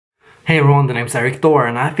Hey everyone, the name's Erik Thor,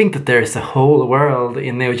 and I think that there is a whole world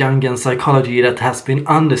in Neojungian psychology that has been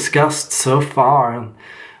undiscussed so far.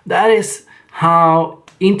 That is how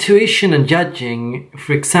intuition and judging,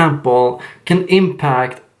 for example, can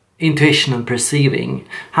impact intuition and perceiving.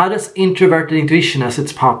 How does introverted intuition, as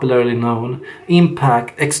it's popularly known,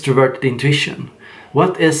 impact extroverted intuition?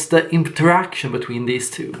 What is the interaction between these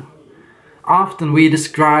two? Often we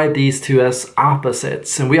describe these two as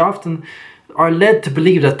opposites, and we often are led to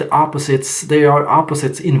believe that they are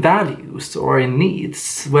opposites in values or in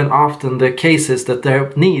needs, when often the case is that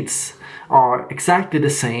their needs are exactly the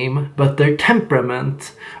same, but their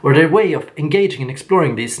temperament or their way of engaging and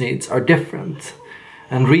exploring these needs are different.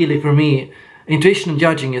 And really, for me, intuition and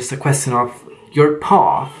judging is a question of your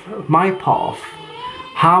path, my path,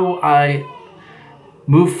 how I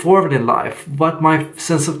move forward in life, what my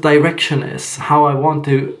sense of direction is, how I want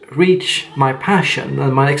to reach my passion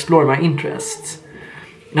and explore my interests.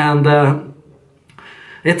 And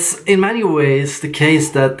it's in many ways the case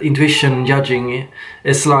that intuition and judging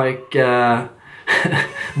is like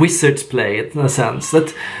wizard's play, in a sense.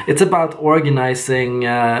 That it's about organizing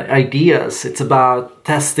ideas, it's about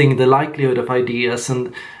testing the likelihood of ideas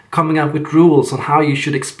and coming up with rules on how you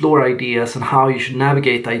should explore ideas and how you should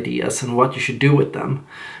navigate ideas and what you should do with them.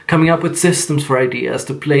 Coming up with systems for ideas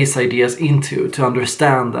to place ideas into, to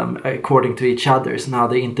understand them according to each other and how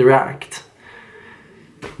they interact.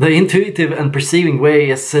 The intuitive and perceiving way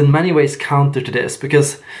is in many ways counter to this,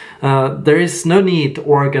 because there is no need to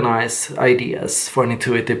organize ideas for an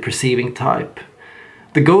intuitive perceiving type.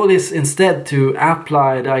 The goal is instead to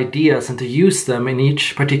apply the ideas and to use them in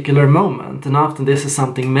each particular moment, and often this is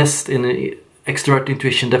something missed in extrovert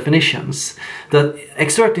intuition definitions. That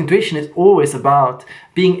extrovert intuition is always about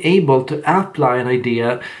being able to apply an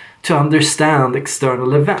idea to understand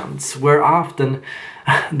external events, where often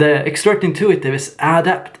the extrovert intuitive is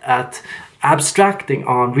adept at abstracting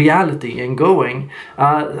on reality and going,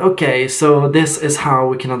 okay, so this is how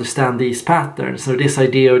we can understand these patterns, or this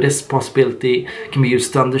idea or this possibility can be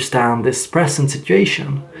used to understand this present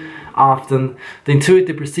situation. Often the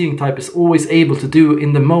intuitive perceiving type is always able to do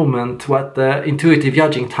in the moment what the intuitive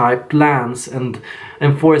judging type plans and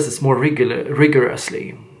enforces more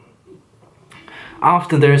rigorously.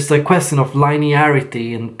 Often there is a question of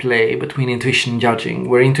linearity in play between intuition and judging,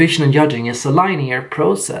 where intuition and judging is a linear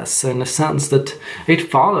process in the sense that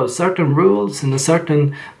it follows certain rules in a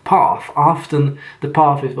certain path. Often the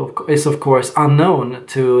path is of course unknown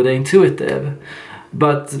to the intuitive,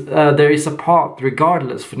 but there is a path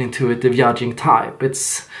regardless for the intuitive judging type.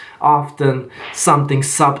 It's often something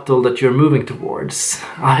subtle that you're moving towards.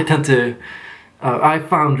 I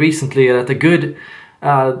found recently that a good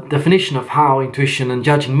definition of how intuition and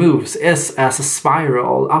judging moves is as a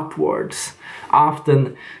spiral upwards.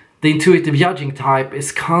 Often the intuitive judging type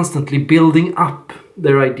is constantly building up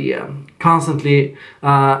their idea, constantly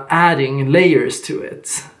adding layers to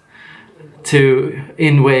it, to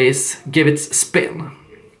in ways give it spin.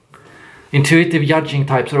 Intuitive judging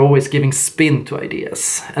types are always giving spin to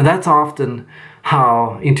ideas, and that's often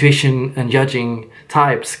how intuition and judging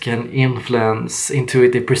types can influence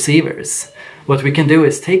intuitive perceivers. What we can do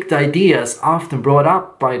is take the ideas often brought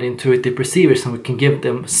up by the intuitive perceivers and we can give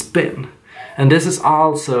them spin. And this is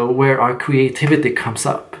also where our creativity comes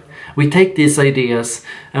up. We take these ideas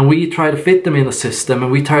and we try to fit them in a system,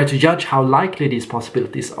 and we try to judge how likely these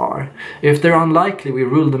possibilities are. If they're unlikely, we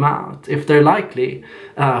rule them out. If they're likely,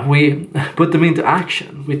 we put them into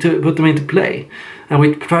action, we put them into play, and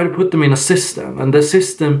we try to put them in a system, and the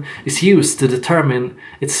system is used to determine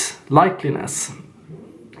its likeliness.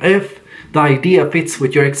 If the idea fits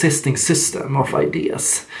with your existing system of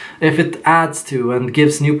ideas, if it adds to and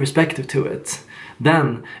gives new perspective to it,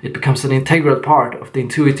 then it becomes an integral part of the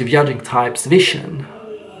intuitive judging type's vision.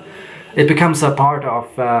 It becomes a part of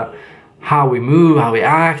how we move, how we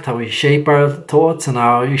act, how we shape our thoughts, and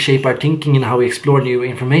how we shape our thinking, and how we explore new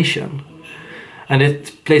information. And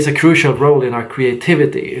it plays a crucial role in our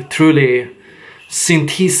creativity. Truly,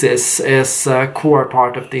 synthesis is a core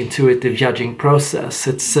part of the intuitive judging process.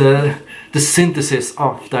 It's the synthesis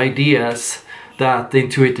of the ideas that the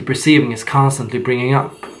intuitive perceiving is constantly bringing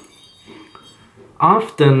up.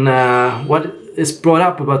 Often what is brought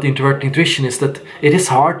up about the introverted intuition is that it is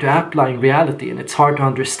hard to apply in reality and it's hard to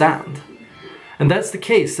understand. And that's the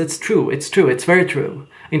case, that's true, it's very true.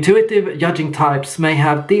 Intuitive judging types may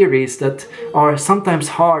have theories that are sometimes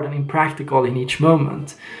hard and impractical in each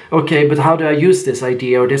moment. Okay, but how do I use this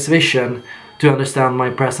idea or this vision to understand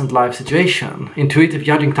my present life situation? Intuitive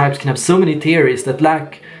judging types can have so many theories that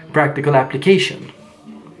lack practical application.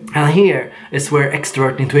 And here is where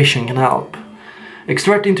extrovert intuition can help.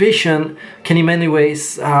 Extrovert intuition can in many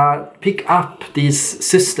ways pick up these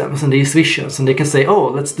systems and these visions, and they can say, oh,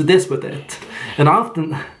 let's do this with it. And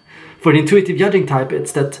often for the intuitive judging type,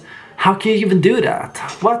 it's that, how can you even do that?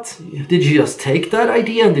 What? Did you just take that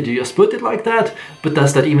idea and did you just put it like that? But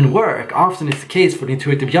does that even work? Often it's the case for the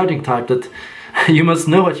intuitive judging type that you must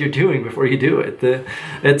know what you're doing before you do it.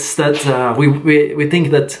 It's that we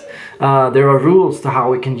think that there are rules to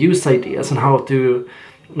how we can use ideas and how to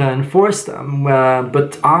enforce them,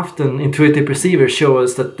 but often intuitive perceivers show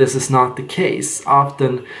us that this is not the case.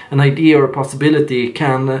 Often an idea or a possibility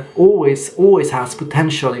can always has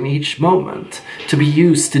potential in each moment to be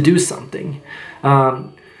used to do something.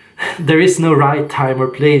 There is no right time or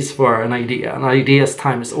place for an idea. An idea's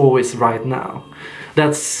time is always right now.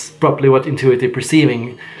 That's probably what intuitive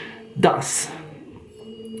perceiving does.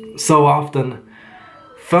 So often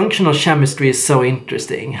functional chemistry is so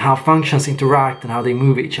interesting, how functions interact and how they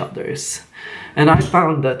move each other. And I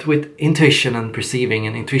found that with intuition and perceiving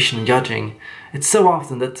and intuition and judging, it's so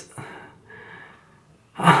often that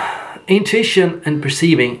intuition and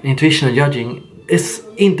perceiving, intuition and judging is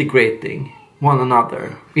integrating one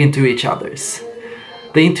another into each other's.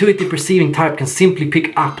 The intuitive perceiving type can simply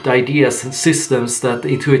pick up the ideas and systems that the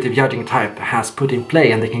intuitive judging type has put in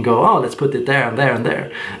play, and they can go, oh, let's put it there and there and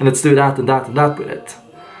there, and let's do that and that and that with it.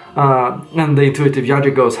 And the intuitive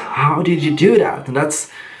judger goes, how did you do that? And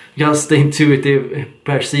that's just the intuitive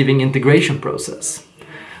perceiving integration process.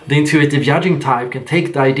 The intuitive judging type can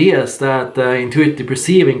take the ideas that the intuitive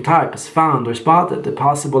perceiving type has found or spotted, the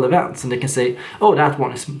possible events, and they can say, oh, that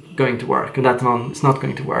one is going to work, and that one is not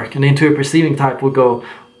going to work. And the intuitive perceiving type will go,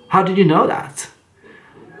 how did you know that?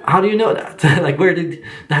 How do you know that? Like, where did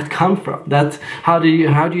that come from? How do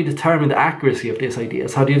you determine the accuracy of these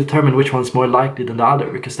ideas? How do you determine which one's more likely than the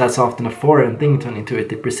other? Because that's often a foreign thing to an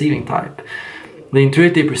intuitive perceiving type. The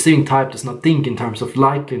intuitive perceiving type does not think in terms of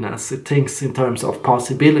likeliness, it thinks in terms of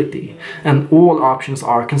possibility. And all options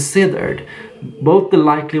are considered, both the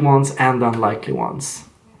likely ones and the unlikely ones.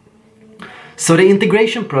 So the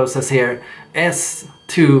integration process here is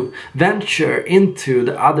to venture into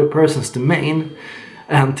the other person's domain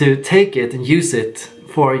and to take it and use it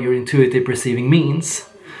for your intuitive perceiving means.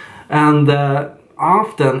 And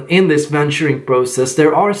often in this venturing process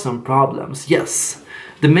there are some problems, yes.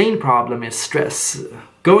 The main problem is stress.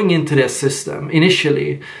 Going into this system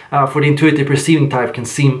initially for the intuitive perceiving type can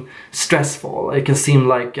seem stressful. It can seem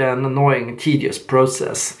like an annoying, tedious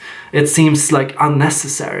process. It seems like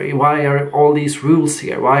unnecessary. Why are all these rules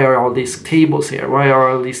here? Why are all these tables here? Why are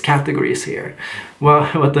all these categories here? Well,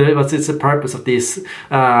 what's the purpose of these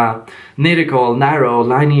analytical, narrow,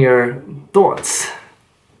 linear thoughts?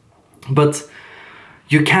 But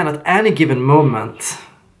you can at any given moment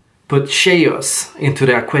put chaos into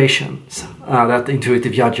the equations that the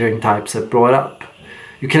intuitive judging types have brought up.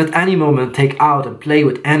 You can at any moment take out and play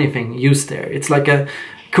with anything used there. It's like a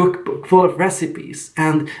cookbook full of recipes,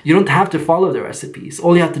 and you don't have to follow the recipes.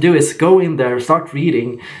 All you have to do is go in there, start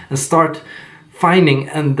reading, and start finding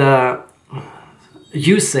and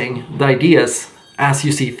using the ideas as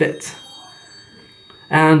you see fit.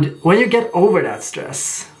 And when you get over that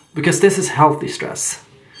stress, because this is healthy stress,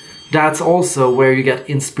 that's also where you get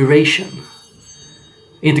inspiration.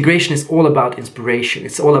 Integration is all about inspiration.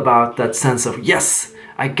 It's all about that sense of, yes,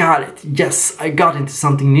 I got it. Yes, I got into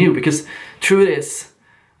something new. Because through this,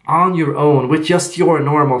 on your own, with just your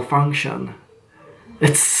normal function,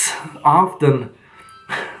 it's often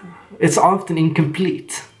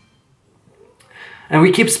incomplete. And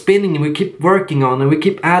we keep spinning and we keep working on and we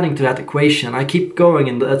keep adding to that equation. I keep going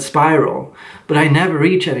in that spiral, but I never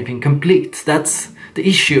reach anything complete. That's the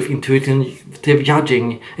issue of intuitive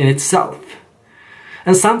judging in itself.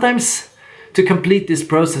 And sometimes to complete this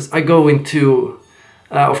process I go into,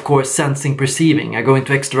 of course, sensing, perceiving. I go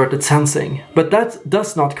into extroverted sensing. But that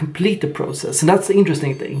does not complete the process, and that's the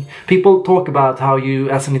interesting thing. People talk about how you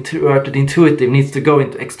as an introverted intuitive needs to go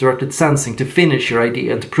into extroverted sensing to finish your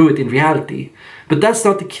idea and to prove it in reality. But that's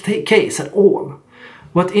not the case at all.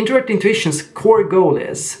 What introverted intuition's core goal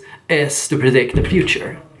is to predict the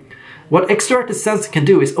future. What extroverted sensing can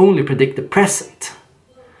do is only predict the present.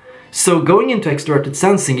 So going into extroverted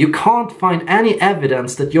sensing, you can't find any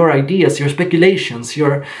evidence that your ideas, your speculations,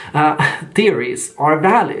 your theories are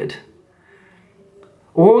valid.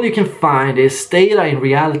 All you can find is data in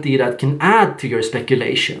reality that can add to your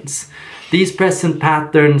speculations. These present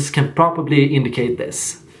patterns can probably indicate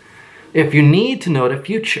this. If you need to know the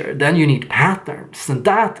future, then you need patterns, and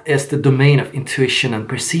that is the domain of intuition and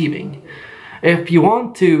perceiving. If you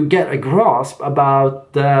want to get a grasp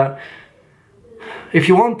about if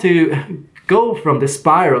you want to go from the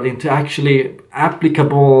spiral into actually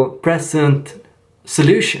applicable present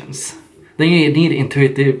solutions, then you need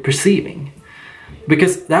intuitive perceiving.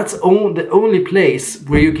 Because that's the only place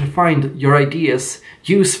where you can find your ideas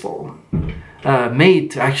useful,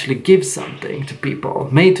 made to actually give something to people,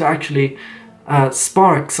 made to actually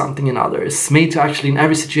spark something in others, made to actually in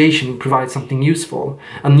every situation provide something useful,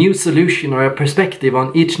 a new solution or a perspective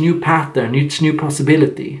on each new pattern, each new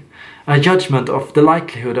possibility, a judgment of the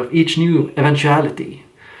likelihood of each new eventuality.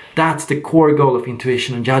 That's the core goal of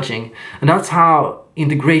intuition and judging, and that's how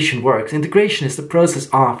integration works. Integration is the process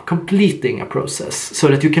of completing a process so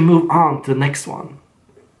that you can move on to the next one.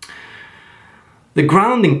 The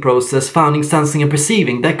grounding process, founding, sensing and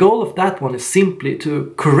perceiving, the goal of that one is simply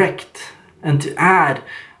to correct and to add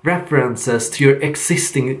references to your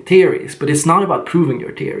existing theories, but it's not about proving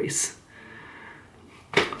your theories.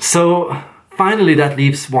 So finally that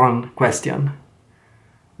leaves one question.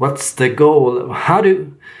 What's the goal? How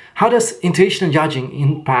does intuition and judging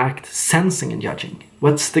impact sensing and judging?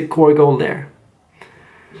 What's the core goal there?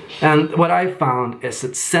 And what I found is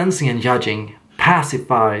that sensing and judging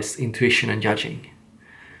pacifies intuition and judging.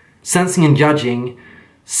 Sensing and judging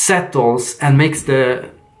settles and makes the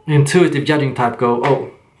intuitive judging type go,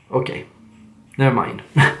 oh, okay, never mind.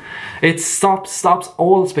 It stops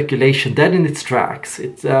all speculation dead in its tracks.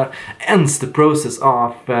 It ends the process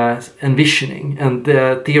of envisioning and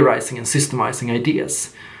theorizing and systemizing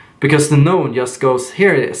ideas. Because the known just goes,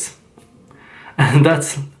 here it is. And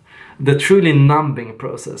that's the truly numbing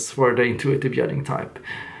process for the intuitive judging type.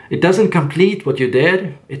 It doesn't complete what you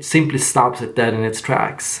did, it simply stops it dead in its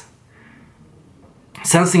tracks.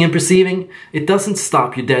 Sensing and perceiving, it doesn't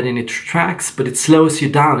stop you dead in its tracks, but it slows you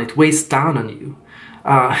down, it weighs down on you.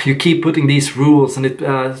 You keep putting these rules, and it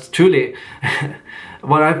truly,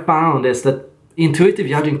 what I found is that intuitive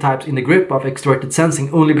judging types in the grip of extroverted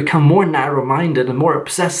sensing only become more narrow-minded and more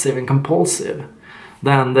obsessive and compulsive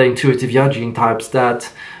than the intuitive judging types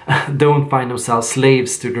that don't find themselves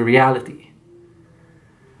slaves to the reality.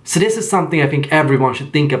 So this is something I think everyone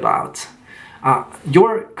should think about.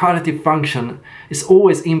 Your cognitive function is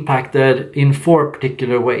always impacted in 4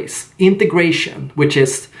 particular ways. Integration, which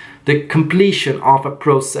is the completion of a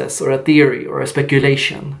process or a theory or a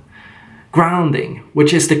speculation. Grounding,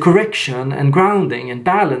 which is the correction and grounding and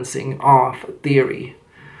balancing of a theory.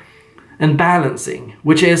 And balancing,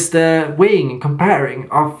 which is the weighing and comparing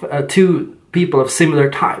of two people of similar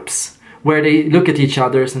types, where they look at each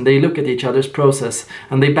other's and they look at each other's process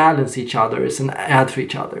and they balance each other's and add to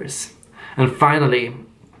each other's. And finally,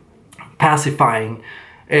 pacifying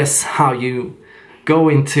is how you go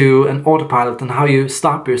into an autopilot and how you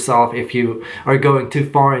stop yourself if you are going too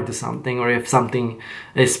far into something, or if something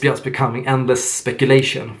is just becoming endless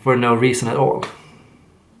speculation for no reason at all.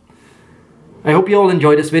 I hope you all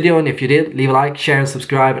enjoyed this video, and if you did, leave a like, share and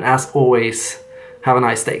subscribe, and as always, have a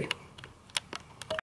nice day.